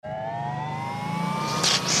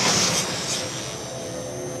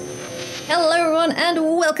everyone,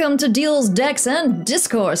 and welcome to Deals, Decks, and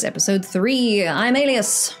Discourse, Episode 3. I'm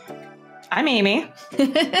Alias. I'm Amy.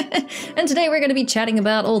 And today we're going to be chatting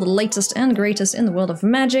about all the latest and greatest in the world of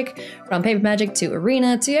Magic, from Paper Magic to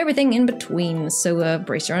Arena to everything in between, so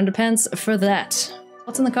brace your underpants for that.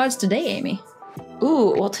 What's in the cards today, Amy?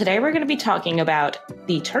 Ooh, well, today we're going to be talking about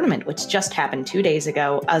the tournament, which just happened 2 days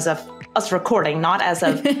ago, as of us recording, not as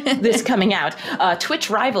of this coming out. Twitch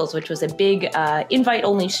Rivals, which was a big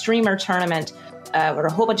invite-only streamer tournament where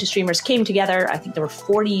a whole bunch of streamers came together. I think there were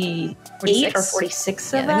 48 or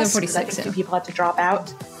 46 of us. 46, I think 2 people had to drop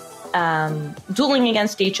out. Dueling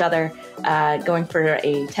against each other, going for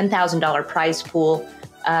a $10,000 prize pool.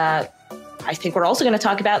 I think we're also going to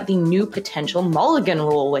talk about the new potential mulligan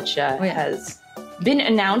rule, which has been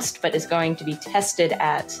announced but is going to be tested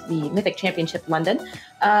at the Mythic Championship London.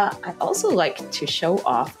 I'd also like to show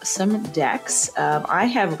off some decks. I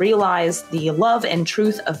have realized the love and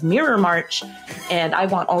truth of Mirror March, and I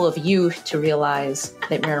want all of you to realize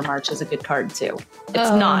that Mirror March is a good card too. It's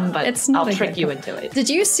not, but I'll trick you into it. Did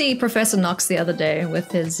you see Professor Knox the other day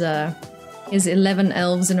with his 11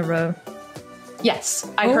 elves in a row? Yes,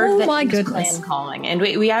 I heard that my he was goodness. clan calling, and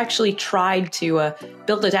we actually tried to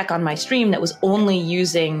build a deck on my stream that was only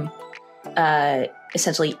using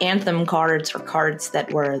essentially Anthem cards or cards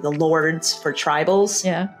that were the lords for tribals.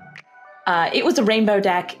 Yeah. It was a rainbow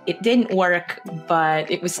deck. It didn't work, but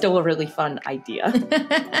it was still a really fun idea.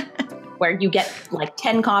 Where you get like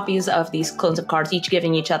 10 copies of these clones of cards, each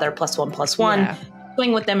giving each other +1/+1, Yeah.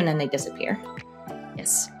 swing with them, and then they disappear.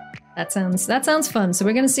 Yes. That sounds fun. So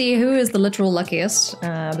we're going to see who is the literal luckiest,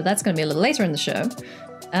 but that's going to be a little later in the show.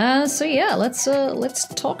 So yeah, let's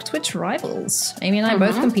talk Twitch Rivals. Amy and I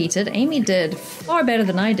both competed. Amy did far better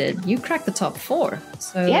than I did. You cracked the top 4.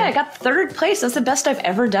 So Yeah, I got 3rd place. That's the best I've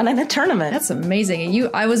ever done in a tournament. that's amazing.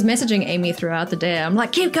 I was messaging Amy throughout the day. I'm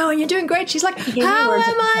like, keep going, you're doing great. She's like, gave me how words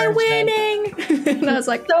of am I encouragement. winning? And I was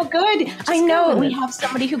like, So good. I go know with we it. have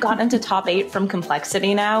somebody who got into top 8 from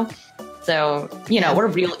Complexity now. So, we're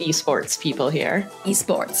real esports people here.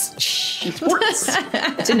 esports.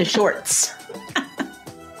 Esports. It's in the shorts.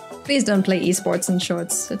 Please don't play esports in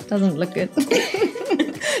shorts. It doesn't look good.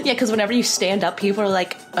 Yeah, because whenever you stand up, people are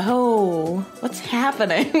like, oh, what's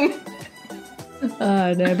happening?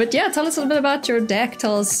 No, but yeah, tell us a little bit about your deck.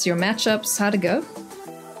 Tell us your matchups, how to go.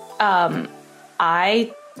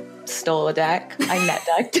 I stole a deck. I net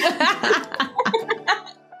decked.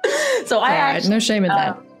 So I Alright, no shame in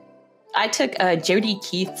that. I took Jody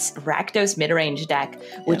Keith's Rakdos midrange deck,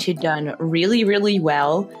 which had done really, really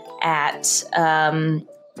well at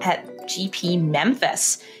GP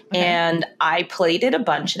Memphis. Okay. And I played it a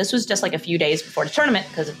bunch. This was just like a few days before the tournament,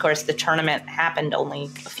 because of course the tournament happened only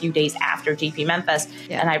a few days after GP Memphis.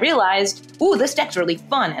 Yeah. And I realized, ooh, this deck's really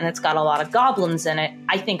fun and it's got a lot of goblins in it.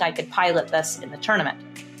 I think I could pilot this in the tournament.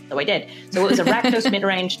 So I did. So it was a Rakdos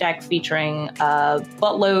midrange deck featuring a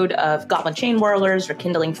buttload of Goblin Chain Whirlers,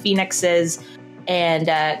 Rekindling Phoenixes, and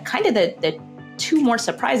kind of the 2 more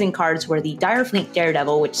surprising cards were the Direfleet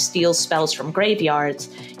Daredevil, which steals spells from graveyards,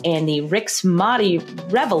 and the Rix Mahdi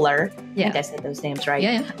Reveler, I think I said those names right,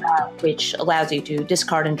 Yeah. which allows you to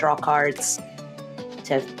discard and draw cards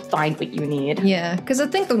to find what you need. Yeah, because I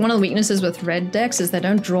think that one of the weaknesses with red decks is they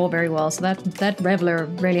don't draw very well, so that Reveler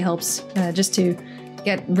really helps just to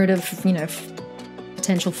get rid of,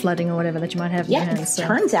 potential flooding or whatever that you might have in your Yeah, hands. it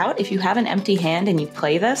turns out if you have an empty hand and you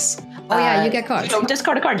play this, you get cards. You don't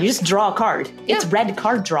discard a card, you just draw a card. It's red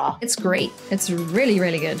card draw. It's great. It's really,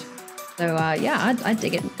 really good. So I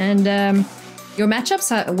dig it. And your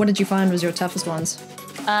matchups, what did you find was your toughest ones?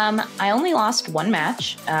 I only lost 1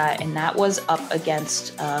 match, and that was up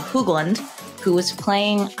against Hoogland, who was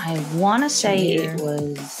playing, I want to say Tamir. it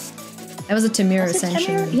was... That was a Tamir Was it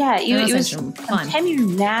Ascension. Temur? Yeah, it was Ascension. some Climb.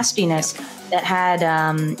 Temur nastiness that had,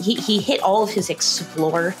 he hit all of his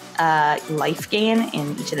Explore life gain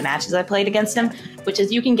in each of the matches I played against him, which,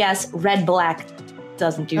 as you can guess, red-black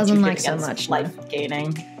doesn't do Doesn't too like good so against much, life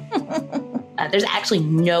gaining. There's actually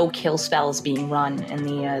no kill spells being run in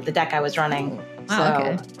the deck I was running. Wow,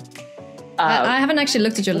 okay. I haven't actually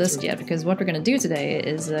looked at your list yet, because what we're going to do today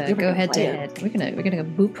is go head to head. We're gonna go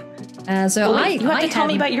boop. You have to tell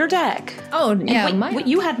me about your deck. Oh yeah, What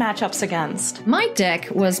you had matchups against. my deck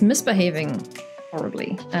was misbehaving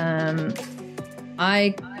horribly.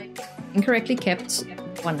 I incorrectly kept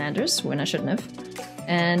one-landers when I shouldn't have,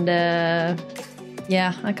 and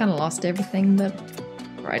I kind of lost everything. But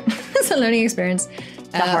right, it's a learning experience.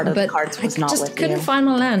 The heart of the but cards was not just with couldn't you. find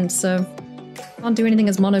my land, so can't do anything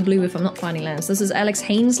as mono blue if I'm not finding lands. This is Alex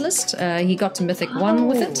Haynes' list. He got to Mythic 1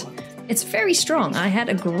 with it. It's very strong. I had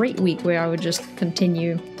a great week where I would just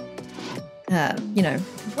continue,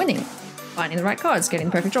 winning. finding the right cards, getting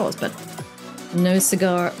the perfect draws, but no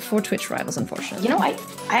cigar for Twitch Rivals, unfortunately. You know, I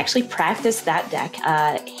actually practiced that deck,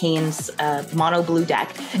 Haynes mono blue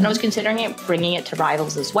deck, and I was considering bringing it to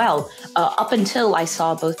Rivals as well, up until I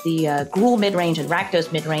saw both the Gruul mid-range and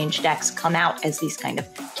Rakdos mid-range decks come out as these kind of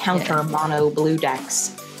counter mono blue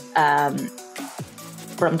decks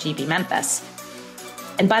from GB Memphis.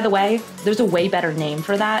 And by the way, there's a way better name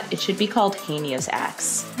for that. It should be called Hania's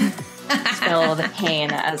Axe. Spelled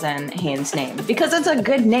Hane as in Hane's name, because it's a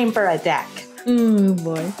good name for a deck. Oh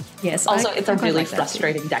boy. Yes. Also, it's a really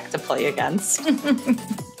frustrating deck to play against.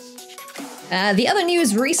 The other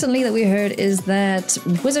news recently that we heard is that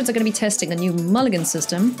Wizards are going to be testing a new Mulligan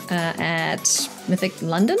system at Mythic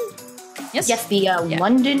London. Yes. Yes, the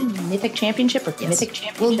London Mythic Championship or Mythic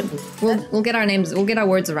Championship. We'll get our names. We'll get our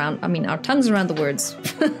words around. I mean, our tongues around the words.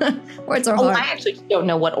 Words are hard. I actually don't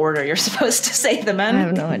know what order you're supposed to say them in. I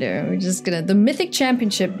have no idea. We're just gonna. The Mythic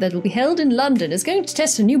Championship that will be held in London is going to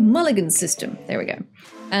test a new Mulligan system. There we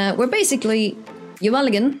go. Where basically you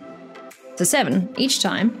mulligan to 7 each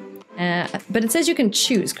time, but it says you can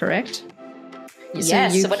choose. Correct?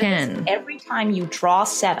 Yes. You so can. Every time you draw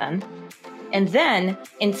 7. And then,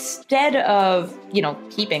 instead of,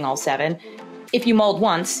 keeping all 7, if you mold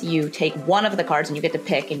once, you take one of the cards and you get to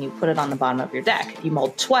pick and you put it on the bottom of your deck. If you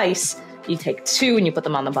mold twice, you take 2 and you put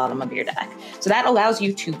them on the bottom of your deck. So that allows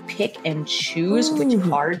you to pick and choose which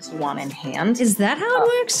cards you want in hand. Is that how it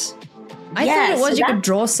works? I thought it was you could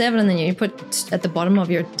draw 7 and then you put at the bottom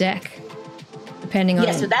of your deck, depending on...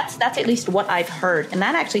 Yeah, so that's at least what I've heard. And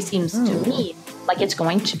that actually seems to me like it's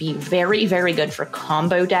going to be very, very good for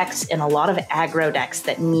combo decks and a lot of aggro decks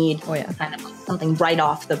that need kind of something right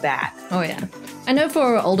off the bat. Oh, yeah. I know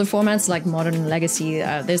for older formats like Modern and Legacy,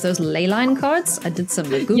 there's those Leyline cards. I did some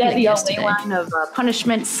Googling yesterday. Yeah, the Leyline of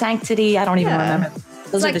Punishment, Sanctity. I don't even remember.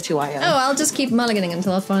 Those are the 2 I own. Oh, I'll just keep mulliganing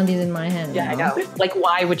until I find these in my hand. Yeah, I know. Like,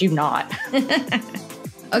 why would you not?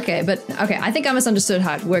 Okay, I think I misunderstood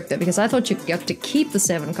how it worked though, because I thought you have to keep the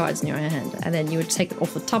 7 cards in your hand and then you would take it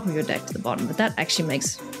off the top of your deck to the bottom. But that actually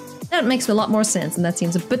makes a lot more sense, and that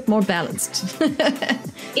seems a bit more balanced.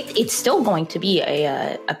 It's still going to be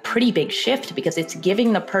a pretty big shift, because it's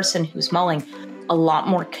giving the person who's mulling a lot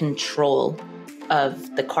more control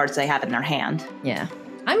of the cards they have in their hand. Yeah,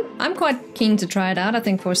 I'm quite keen to try it out. I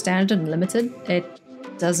think for standard and limited, it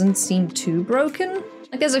doesn't seem too broken.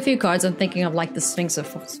 Like, there's a few cards I'm thinking of, like the Sphinx of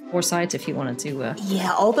Foresight, if you wanted to...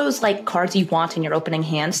 Yeah, all those, like, cards you want in your opening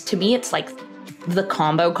hands, to me, it's like the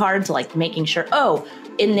combo cards, like making sure,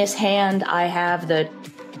 in this hand, I have the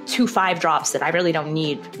 2 5-drops that I really don't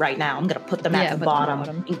need right now. I'm going to put them at the bottom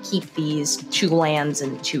and keep these 2 lands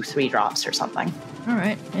and 2 3-drops or something. All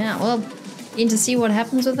right. Yeah, well... Keen to see what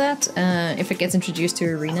happens with that. If it gets introduced to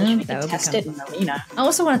Arena, that would test it in Arena. I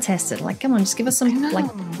also want to test it. Like, come on, just give us some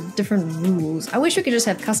different rules. I wish we could just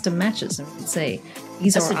have custom matches and we could say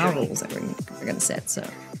these are our rules that we're going to set. So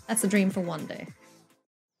that's the dream for one day.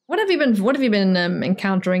 What have you been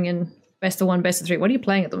encountering in Best of 1, Best of 3? What are you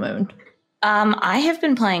playing at the moment? I have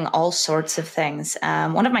been playing all sorts of things.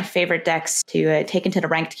 One of my favorite decks to take into the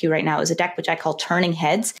ranked queue right now is a deck which I call Turning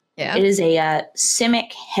Heads. Yeah. It is a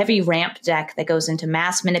Simic heavy ramp deck that goes into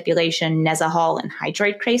Mass Manipulation, Nezahal, and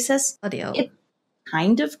Hydrate Krasis. Bloody hell. It's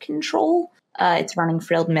kind of control. It's running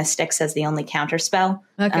Frilled Mystics as the only counter spell.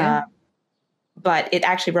 Okay. But it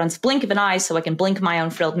actually runs Blink of an Eye, so I can blink my own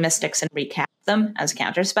Frilled Mystics and recast them as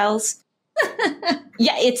counter spells.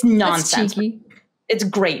 Yeah, it's nonsense. That's cheeky. It's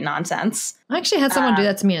great nonsense. I actually had someone do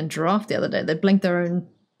that to me in draft the other day. They blinked their own...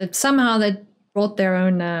 Somehow they brought their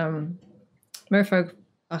own Merfolk,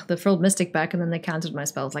 the Frilled Mystic back, and then they countered my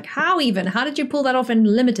spells. Like, how even? How did you pull that off in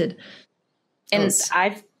Limited? And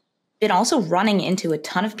I've been also running into a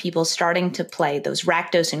ton of people starting to play those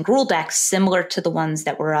Rakdos and Gruul decks similar to the ones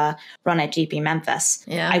that were run at GP Memphis.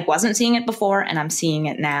 Yeah. I wasn't seeing it before, and I'm seeing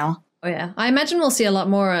it now. Oh, yeah. I imagine we'll see a lot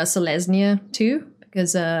more Selesnya, too,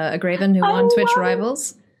 because a Graven who won Twitch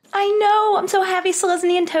Rivals. I know. I'm so happy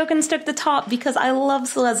Selesnya tokens took the top, because I love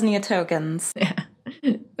Selesnya tokens. Yeah.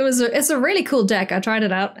 It's a really cool deck. I tried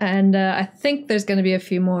it out, and I think there's going to be a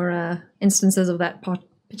few more instances of that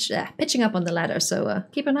pitching up on the ladder, so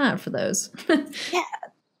keep an eye out for those. Yeah.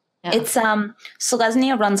 It's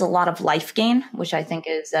Selesnya runs a lot of life gain, which I think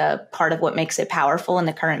is part of what makes it powerful in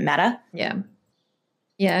the current meta.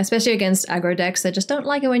 Yeah, especially against aggro decks that just don't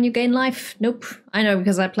like it when you gain life. Nope. I know,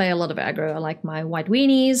 because I play a lot of aggro. I like my white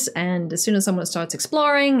weenies, and as soon as someone starts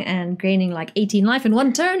exploring and gaining like 18 life in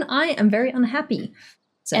one turn, I am very unhappy.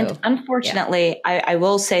 So, and unfortunately, I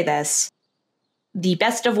will say this. The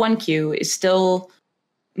Best of 1 queue is still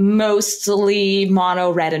mostly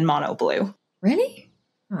mono red and mono blue. Really?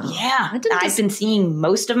 Oh, Yeah, I've been seeing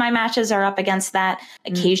most of my matches are up against that.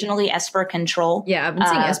 Occasionally Esper Control. Yeah, I've been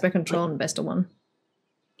seeing Esper Control and Best of One.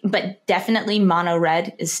 But definitely Mono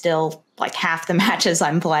Red is still like half the matches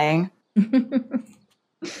I'm playing.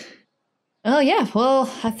 Oh, yeah.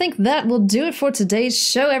 Well, I think that will do it for today's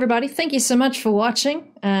show, everybody. Thank you so much for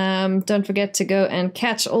watching. Don't forget to go and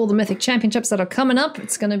catch all the Mythic Championships that are coming up.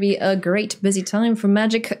 It's going to be a great, busy time for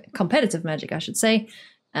Magic, competitive Magic, I should say.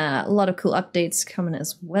 A lot of cool updates coming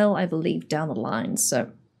as well, I believe, down the line. So,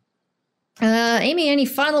 Amy, any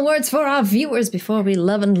final words for our viewers before we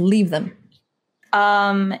love and leave them?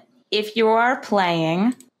 If you are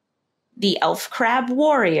playing the Elf Crab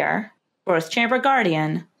Warrior, Fourth Chamber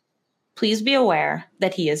Guardian, please be aware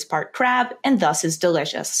that he is part crab and thus is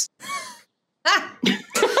delicious.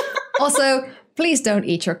 Also, please don't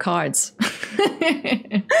eat your cards.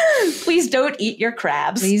 Please don't eat your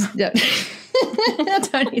crabs. Please don't.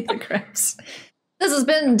 Don't eat the crabs. This has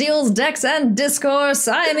been Deals, Decks, and Discourse.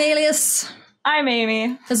 I'm Alias. I'm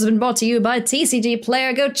Amy. This has been brought to you by TCG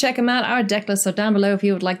Player. Go check them out. Our deck lists are down below if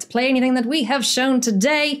you would like to play anything that we have shown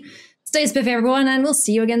today. Stay spiffy, everyone, and we'll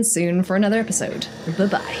see you again soon for another episode.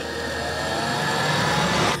 Bye-bye.